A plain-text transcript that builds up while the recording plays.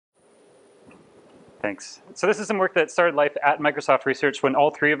Thanks. So this is some work that started life at Microsoft Research when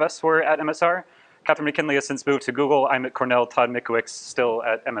all three of us were at MSR. Kathryn McKinley has since moved to Google. I'm at Cornell. Todd Mytkowicz still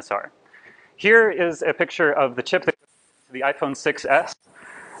at MSR. Here is a picture of the chip that goes to the iPhone 6s.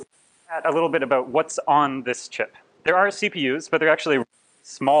 A little bit about what's on this chip. There are CPUs, but they're actually a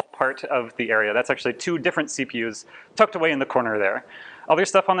small part of the area. That's actually two different CPUs tucked away in the corner there. Other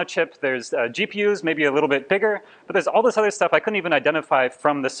stuff on the chip, there's GPUs, maybe a little bit bigger, but there's all this other stuff I couldn't even identify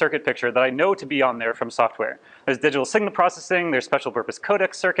from the circuit picture that I know to be on there from software. There's digital signal processing, there's special purpose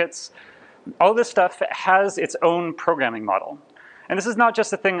codec circuits. All this stuff has its own programming model. And this is not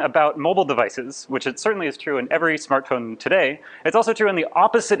just a thing about mobile devices, which it certainly is true in every smartphone today. It's also true in the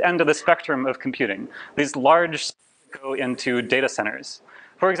opposite end of the spectrum of computing. These large go into data centers.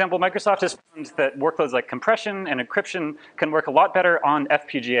 For example, Microsoft has found that workloads like compression and encryption can work a lot better on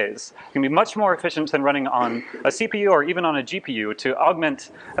FPGAs. It can be much more efficient than running on a CPU or even on a GPU to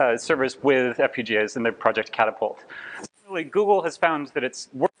augment servers with FPGAs in their Project Catapult. Similarly, Google has found that it's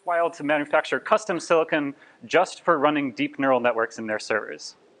worthwhile to manufacture custom silicon just for running deep neural networks in their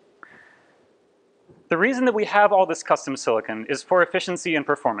servers. The reason that we have all this custom silicon is for efficiency and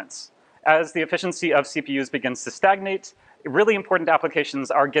performance. As the efficiency of CPUs begins to stagnate, really important applications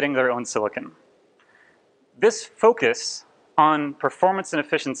are getting their own silicon. This focus on performance and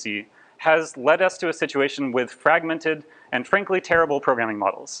efficiency has led us to a situation with fragmented and frankly terrible programming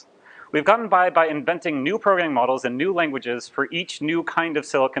models. We've gotten by inventing new programming models and new languages for each new kind of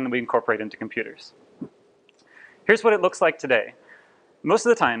silicon that we incorporate into computers. Here's what it looks like today. Most of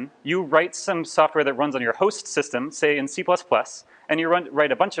the time, you write some software that runs on your host system, say in C++, and you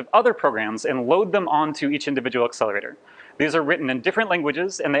write a bunch of other programs and load them onto each individual accelerator. These are written in different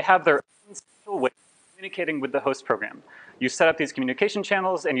languages, and they have their own special way of communicating with the host program. You set up these communication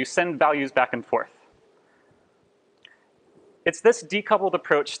channels, and you send values back and forth. It's this decoupled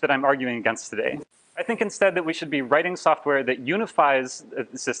approach that I'm arguing against today. I think instead that we should be writing software that unifies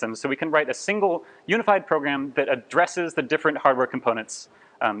the systems so we can write a single unified program that addresses the different hardware components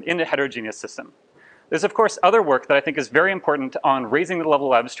in a heterogeneous system. There's, of course, other work that I think is very important on raising the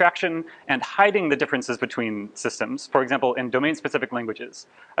level of abstraction and hiding the differences between systems, for example, in domain-specific languages.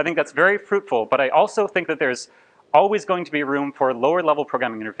 I think that's very fruitful, but I also think that there's always going to be room for lower-level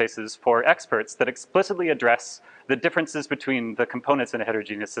programming interfaces for experts that explicitly address the differences between the components in a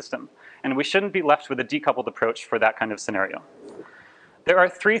heterogeneous system. And we shouldn't be left with a decoupled approach for that kind of scenario. There are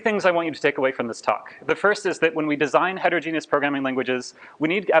three things I want you to take away from this talk. The first is that when we design heterogeneous programming languages, we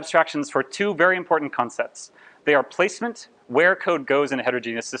need abstractions for two very important concepts. They are placement, where code goes in a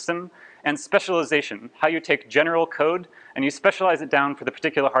heterogeneous system, and specialization, how you take general code and you specialize it down for the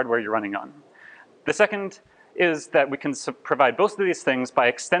particular hardware you're running on. The second is that we can provide both of these things by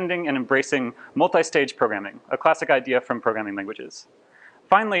extending and embracing multi-stage programming, a classic idea from programming languages.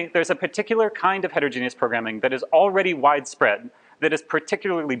 Finally, there's a particular kind of heterogeneous programming that is already widespread that is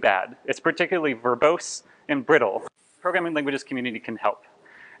particularly bad. It's particularly verbose and brittle. The programming languages community can help.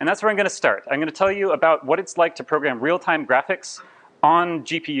 And that's where I'm going to start. I'm going to tell you about what it's like to program real-time graphics on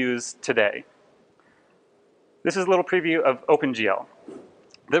GPUs today. This is a little preview of OpenGL.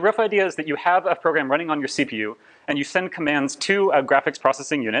 The rough idea is that you have a program running on your CPU, and you send commands to a graphics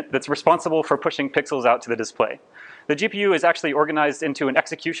processing unit that's responsible for pushing pixels out to the display. The GPU is actually organized into an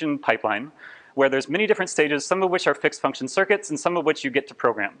execution pipeline where there's many different stages, some of which are fixed function circuits and some of which you get to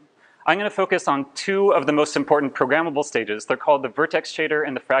program. I'm going to focus on two of the most important programmable stages. They're called the vertex shader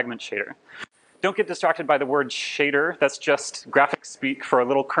and the fragment shader. Don't get distracted by the word shader. That's just graphics speak for a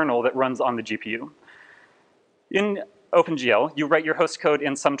little kernel that runs on the GPU. In OpenGL, you write your host code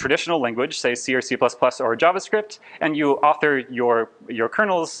in some traditional language, say C or C++ or JavaScript, and you author your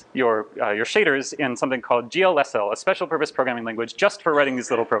kernels, your shaders in something called GLSL, a special purpose programming language just for writing these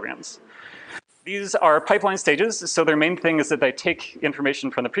little programs. These are pipeline stages, so their main thing is that they take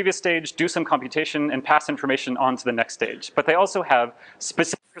information from the previous stage, do some computation, and pass information on to the next stage. But they also have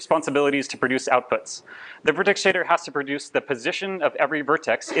specific responsibilities to produce outputs. The vertex shader has to produce the position of every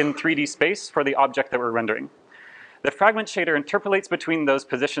vertex in 3D space for the object that we're rendering. The fragment shader interpolates between those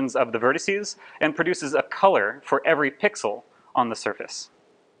positions of the vertices and produces a color for every pixel on the surface.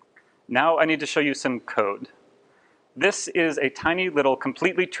 Now I need to show you some code. This is a tiny little,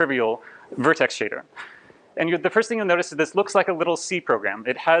 completely trivial vertex shader. And the first thing you'll notice is this looks like a little C program.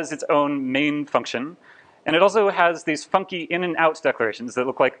 It has its own main function, and it also has these funky in and out declarations that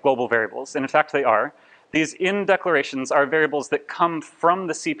look like global variables, and in fact they are. These in declarations are variables that come from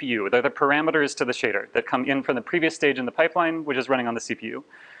the CPU. They're the parameters to the shader that come in from the previous stage in the pipeline, which is running on the CPU.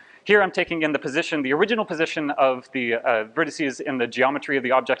 Here I'm taking in the position, the original position of the vertices in the geometry of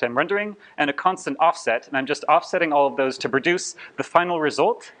the object I'm rendering, and a constant offset, and I'm just offsetting all of those to produce the final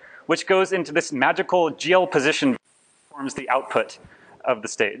result, which goes into this magical GL position that forms the output of the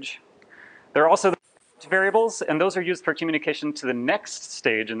stage. There are also the variables, and those are used for communication to the next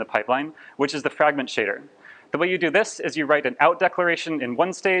stage in the pipeline, which is the fragment shader. The way you do this is you write an out declaration in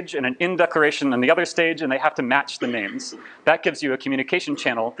one stage and an in declaration in the other stage, and they have to match the names. That gives you a communication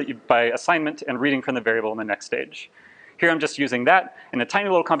channel that you, by assignment and reading from the variable in the next stage. Here I'm just using that in a tiny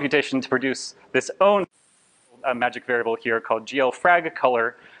little computation to produce this own magic variable here called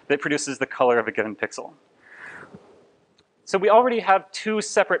glFragColor that produces the color of a given pixel. So we already have two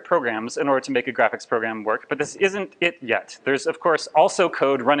separate programs in order to make a graphics program work, but this isn't it yet. There's, of course, also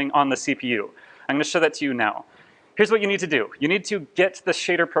code running on the CPU. I'm going to show that to you now. Here's what you need to do. You need to get the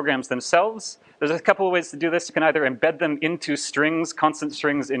shader programs themselves. There's a couple of ways to do this. You can either embed them into strings, constant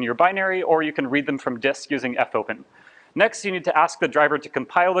strings in your binary, or you can read them from disk using fopen. Next, you need to ask the driver to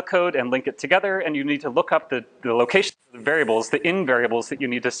compile the code and link it together, and you need to look up the location of the variables, the in variables that you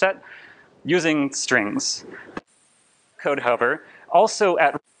need to set using strings. Code, however, also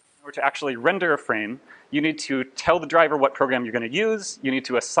in order to actually render a frame, you need to tell the driver what program you're going to use, you need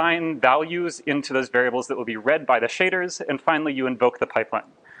to assign values into those variables that will be read by the shaders, and finally you invoke the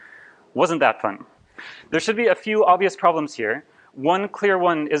pipeline. Wasn't that fun? There should be a few obvious problems here. One clear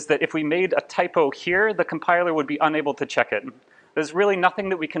one is that if we made a typo here, the compiler would be unable to check it. There's really nothing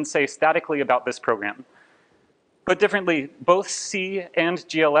that we can say statically about this program. Put differently, both C and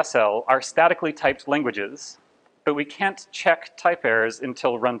GLSL are statically typed languages, but we can't check type errors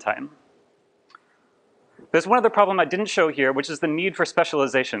until runtime. There's one other problem I didn't show here, which is the need for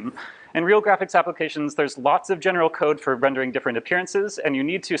specialization. In real graphics applications, there's lots of general code for rendering different appearances, and you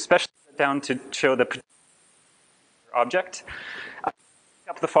need to specialize it down to show the object. I'll pick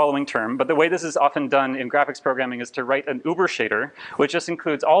up the following term, but the way this is often done in graphics programming is to write an uber shader, which just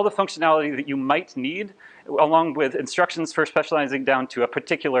includes all the functionality that you might need, along with instructions for specializing down to a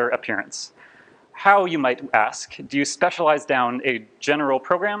particular appearance. How, you might ask, do you specialize down a general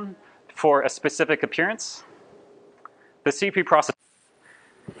program for a specific appearance? The C preprocessor.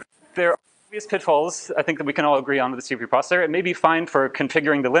 There are obvious pitfalls, I think, that we can all agree on with the C preprocessor. It may be fine for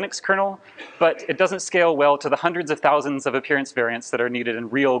configuring the Linux kernel, but it doesn't scale well to the hundreds of thousands of appearance variants that are needed in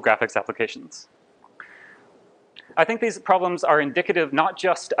real graphics applications. I think these problems are indicative not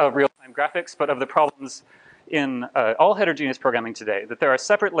just of real-time graphics, but of the problems in all heterogeneous programming today, that there are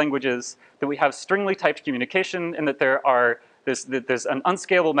separate languages, that we have stringly typed communication, and that there's an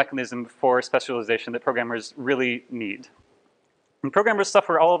unscalable mechanism for specialization that programmers really need. And programmers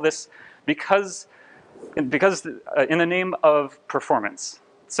suffer all of this because in the name of performance.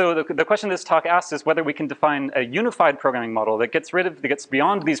 So the question this talk asks is whether we can define a unified programming model that gets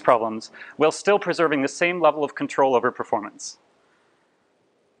beyond these problems while still preserving the same level of control over performance.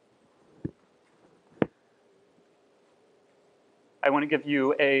 I want to give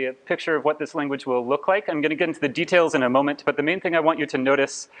you a picture of what this language will look like. I'm going to get into the details in a moment, but the main thing I want you to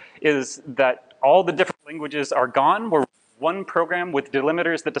notice is that all the different languages are gone. We're one program with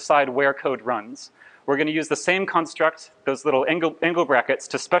delimiters that decide where code runs. We're going to use the same construct, those little angle brackets,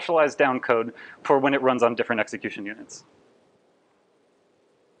 to specialize down code for when it runs on different execution units.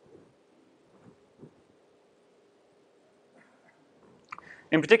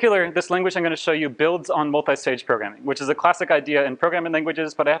 In particular, this language I'm going to show you builds on multi-stage programming, which is a classic idea in programming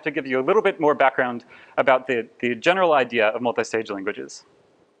languages, but I have to give you a little bit more background about the general idea of multi-stage languages.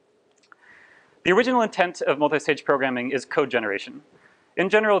 The original intent of multi-stage programming is code generation. In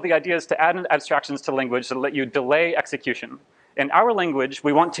general, the idea is to add abstractions to language that let you delay execution. In our language,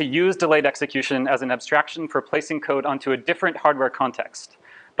 we want to use delayed execution as an abstraction for placing code onto a different hardware context.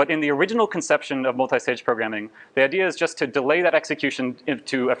 But in the original conception of multi-stage programming, the idea is just to delay that execution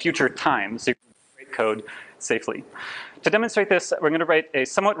into a future time so you can write code safely. To demonstrate this, we're going to write a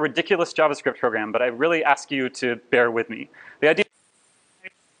somewhat ridiculous JavaScript program, but I really ask you to bear with me. The idea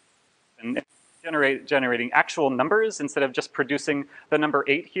is generating actual numbers instead of just producing the number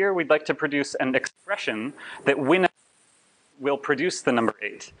 8 here. We'd like to produce an expression that will produce the number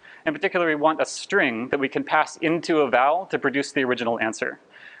 8. In particular, we want a string that we can pass into a val to produce the original answer.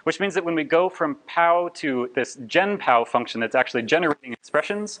 Which means that when we go from pow to this genpow function that's actually generating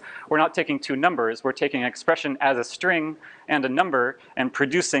expressions, we're not taking two numbers, we're taking an expression as a string and a number and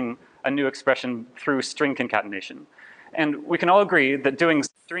producing a new expression through string concatenation. And we can all agree that doing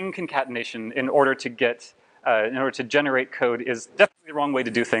string concatenation in order to generate code is definitely the wrong way to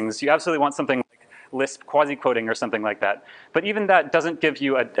do things. You absolutely want something like Lisp quasi-quoting or something like that. But even that doesn't give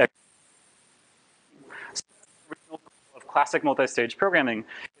you a classic multi-stage programming.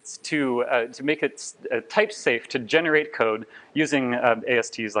 It's to make it type safe to generate code using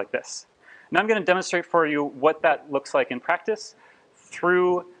ASTs like this. Now I'm going to demonstrate for you what that looks like in practice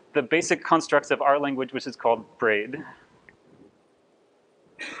through the basic constructs of our language, which is called braid.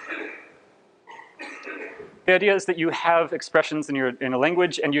 The idea is that you have expressions in a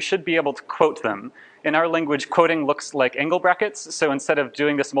language, and you should be able to quote them. In our language, quoting looks like angle brackets, so instead of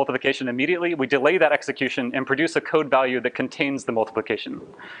doing this multiplication immediately, we delay that execution and produce a code value that contains the multiplication.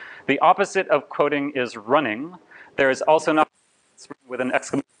 The opposite of quoting is running. There is also an operator with an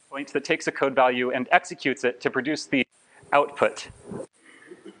exclamation point that takes a code value and executes it to produce the output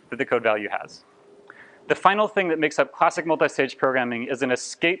that the code value has. The final thing that makes up classic multi-stage programming is an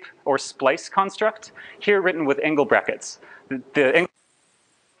escape or splice construct, here written with angle brackets. The angle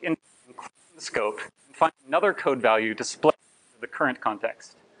in the scope and find another code value to splice the current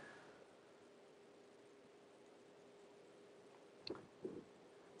context.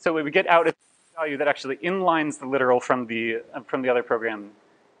 So we get out a value that actually inlines the literal from the other program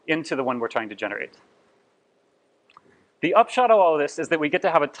into the one we're trying to generate. The upshot of all of this is that we get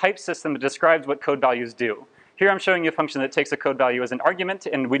to have a type system that describes what code values do. Here I'm showing you a function that takes a code value as an argument,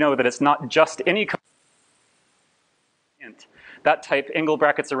 and we know that it's not just any code int. That type angle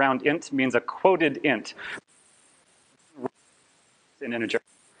brackets around int means a quoted int, an integer.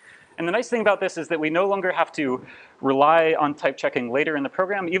 And the nice thing about this is that we no longer have to rely on type checking later in the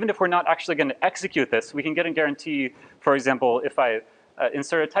program. Even if we're not actually going to execute this, we can get a guarantee, for example, if I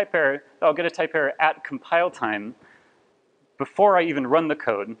insert a type error, I'll get a type error at compile time before I even run the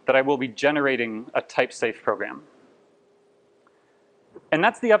code, that I will be generating a type-safe program. And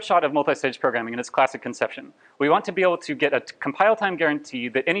that's the upshot of multi-stage programming in its classic conception. We want to be able to get a compile time guarantee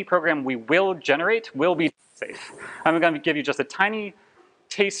that any program we will generate will be safe. I'm going to give you just a tiny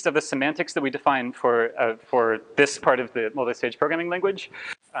taste of the semantics that we define for this part of the multi-stage programming language.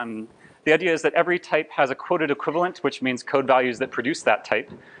 The idea is that every type has a quoted equivalent, which means code values that produce that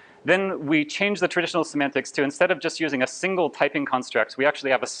type. Then we change the traditional semantics to, instead of just using a single typing construct, we actually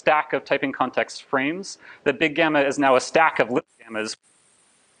have a stack of typing context frames. The big gamma is now a stack of little gammas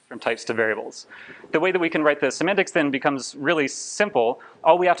from types to variables. The way that we can write the semantics then becomes really simple.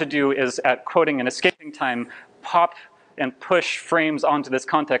 All we have to do is, at quoting and escaping time, pop and push frames onto this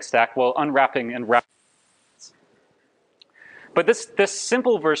context stack while unwrapping and wrapping. But this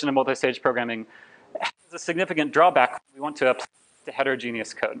simple version of multi-stage programming has a significant drawback when we want to apply to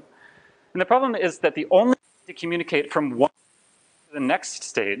heterogeneous code. And the problem is that the only way to communicate from one to the next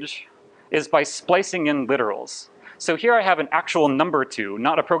stage is by splicing in literals. So here I have an actual number 2,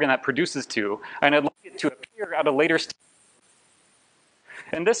 not a program that produces 2, and I'd like it to appear at a later stage.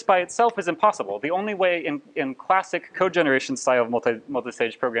 And this by itself is impossible. The only way in classic code generation style of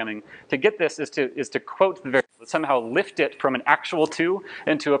multi-stage programming to get this is to quote the variable, somehow lift it from an actual 2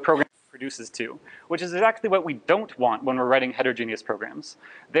 into a program that produces 2, which is exactly what we don't want when we're writing heterogeneous programs.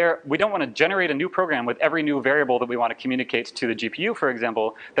 We don't want to generate a new program with every new variable that we want to communicate to the GPU, for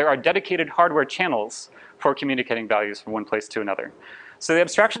example. There are dedicated hardware channels for communicating values from one place to another. So the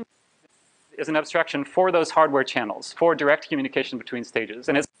abstraction is an abstraction for those hardware channels, for direct communication between stages,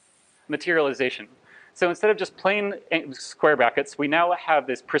 and it's materialization. So instead of just plain square brackets, we now have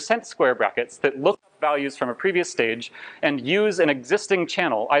these percent square brackets that look up values from a previous stage and use an existing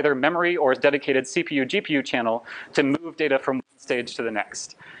channel, either memory or a dedicated CPU, GPU channel, to move data from one stage to the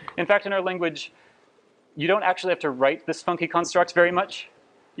next. In fact, in our language, you don't actually have to write this funky construct very much.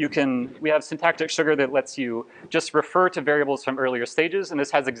 We have syntactic sugar that lets you just refer to variables from earlier stages, and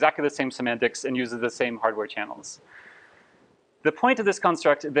this has exactly the same semantics and uses the same hardware channels. The point of this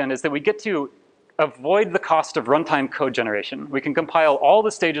construct then is that we get to avoid the cost of runtime code generation. We can compile all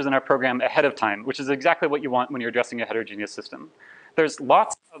the stages in our program ahead of time, which is exactly what you want when you're addressing a heterogeneous system. There's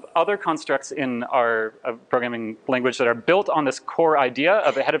lots of other constructs in our programming language that are built on this core idea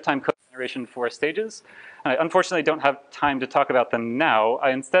of ahead of time code generation for stages. I unfortunately don't have time to talk about them now.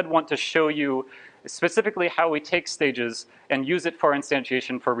 I instead want to show you specifically how we take stages and use it for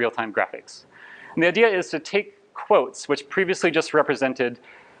instantiation for real-time graphics. And the idea is to take quotes, which previously just represented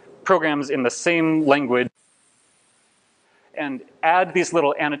programs in the same language, and add these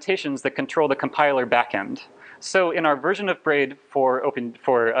little annotations that control the compiler backend. So in our version of Braid for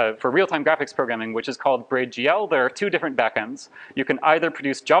real-time graphics programming, which is called Braid GL, there are 2 different backends. You can either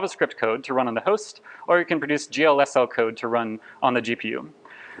produce JavaScript code to run on the host, or you can produce GLSL code to run on the GPU.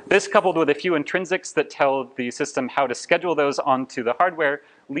 This, coupled with a few intrinsics that tell the system how to schedule those onto the hardware,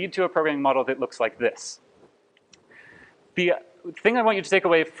 lead to a programming model that looks like this. The thing I want you to take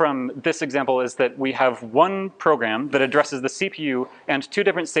away from this example is that we have one program that addresses the CPU and 2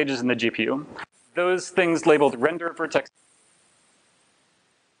 different stages in the GPU. Those things labeled render, vertex,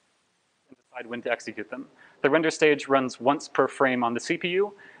 and decide when to execute them. The render stage runs once per frame on the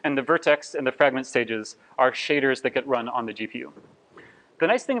CPU, and the vertex and the fragment stages are shaders that get run on the GPU. The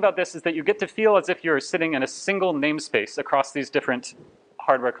nice thing about this is that you get to feel as if you're sitting in a single namespace across these different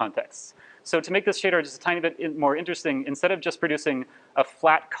hardware contexts. So to make this shader just a tiny bit more interesting, instead of just producing a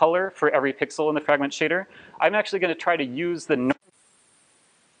flat color for every pixel in the fragment shader, I'm actually going to try to use the normal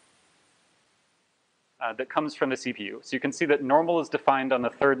that comes from the CPU. So you can see that normal is defined on the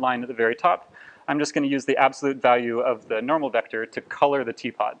third line at the very top. I'm just going to use the absolute value of the normal vector to color the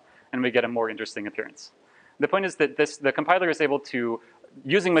teapot, and we get a more interesting appearance. The point is that the compiler is able to,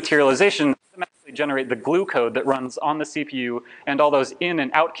 using materialization, automatically generate the glue code that runs on the CPU and all those in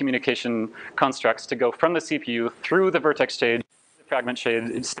and out communication constructs to go from the CPU through the vertex stage, the fragment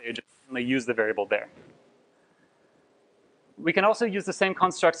stage, and they use the variable there. We can also use the same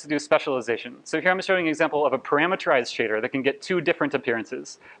constructs to do specialization. So here I'm showing an example of a parameterized shader that can get two different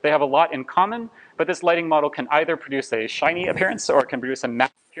appearances. They have a lot in common, but this lighting model can either produce a shiny appearance or it can produce a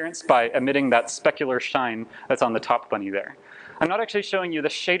matte appearance by emitting that specular shine that's on the top bunny there. I'm not actually showing you the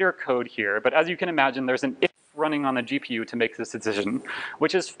shader code here, but as you can imagine, there's an if running on the GPU to make this decision,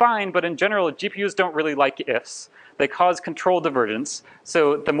 which is fine, but in general, GPUs don't really like ifs. They cause control divergence,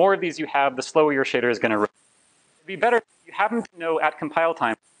 so the more of these you have, the slower your shader is going to run. It'd be better if you happen to know at compile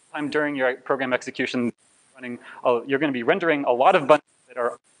time during your program execution, you're going to be rendering a lot of bunnies that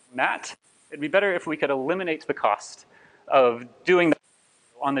are matte. It'd be better if we could eliminate the cost of doing that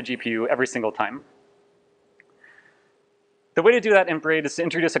on the GPU every single time. The way to do that in Braid is to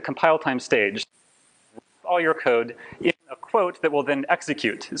introduce a compile time stage. All your code in a quote that will then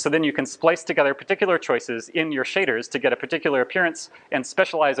execute. So then you can splice together particular choices in your shaders to get a particular appearance and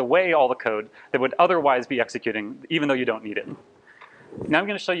specialize away all the code that would otherwise be executing, even though you don't need it. Now I'm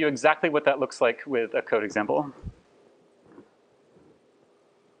going to show you exactly what that looks like with a code example.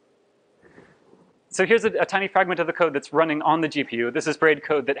 So here's a tiny fragment of the code that's running on the GPU. This is Braid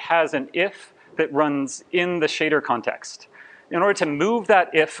code that has an if that runs in the shader context. In order to move that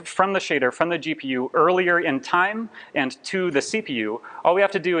if from the shader, from the GPU, earlier in time and to the CPU, all we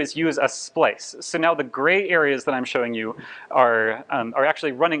have to do is use a splice. So now the gray areas that I'm showing you are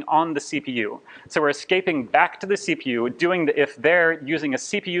actually running on the CPU. So we're escaping back to the CPU, doing the if there, using a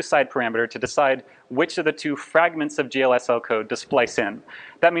CPU side parameter to decide which of the two fragments of GLSL code to splice in.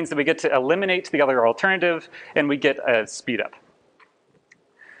 That means that we get to eliminate the other alternative, and we get a speed up.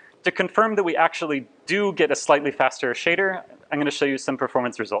 To confirm that we actually do get a slightly faster shader, I'm going to show you some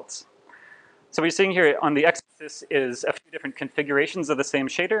performance results. So what you're seeing here on the x-axis is a few different configurations of the same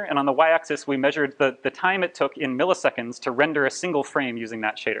shader, and on the y-axis we measured the time it took in milliseconds to render a single frame using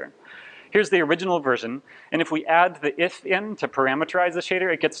that shader. Here's the original version, and if we add the if in to parameterize the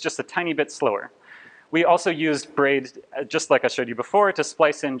shader, it gets just a tiny bit slower. We also used Braid, just like I showed you before, to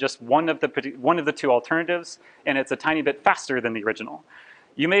splice in just one of the two alternatives, and it's a tiny bit faster than the original.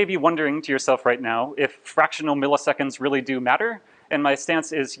 You may be wondering to yourself right now if fractional milliseconds really do matter, and my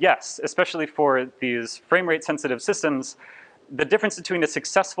stance is yes, especially for these frame rate sensitive systems. The difference between a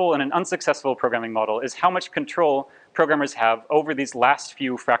successful and an unsuccessful programming model is how much control programmers have over these last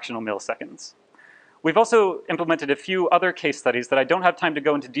few fractional milliseconds. We've also implemented a few other case studies that I don't have time to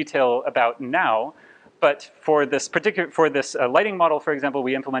go into detail about now, but for this lighting model, for example,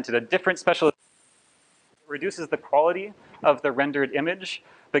 we implemented a different specialization. Reduces the quality of the rendered image,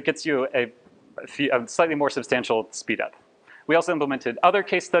 but gets you a slightly more substantial speed up. We also implemented other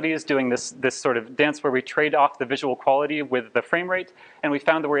case studies doing this sort of dance where we trade off the visual quality with the frame rate, and we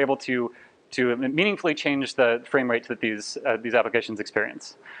found that we're able to meaningfully change the frame rate that these applications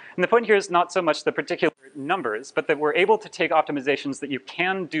experience. And the point here is not so much the particular numbers, but that we're able to take optimizations that you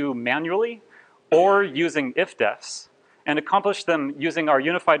can do manually or using if-defs and accomplish them using our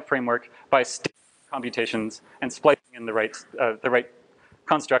unified framework by computations and splicing in the right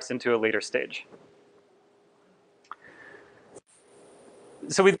constructs into a later stage.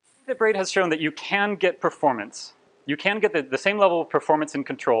 So we think that Braid has shown that you can get performance. You can get the same level of performance and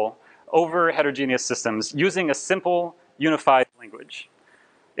control over heterogeneous systems using a simple unified language.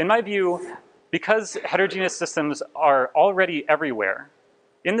 In my view, because heterogeneous systems are already everywhere,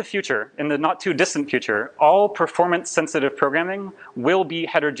 in the future, in the not too distant future, all performance sensitive programming will be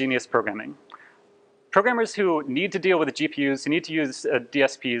heterogeneous programming. Programmers who need to deal with GPUs, who need to use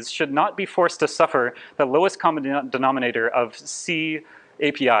DSPs, should not be forced to suffer the lowest common denominator of C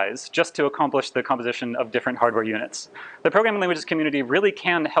APIs just to accomplish the composition of different hardware units. The programming languages community really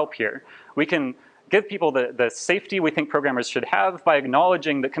can help here. We can give people the safety we think programmers should have by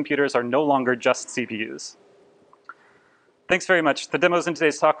acknowledging that computers are no longer just CPUs. Thanks very much. The demos in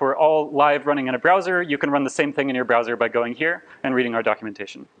today's talk were all live running in a browser. You can run the same thing in your browser by going here and reading our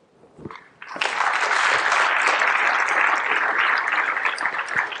documentation.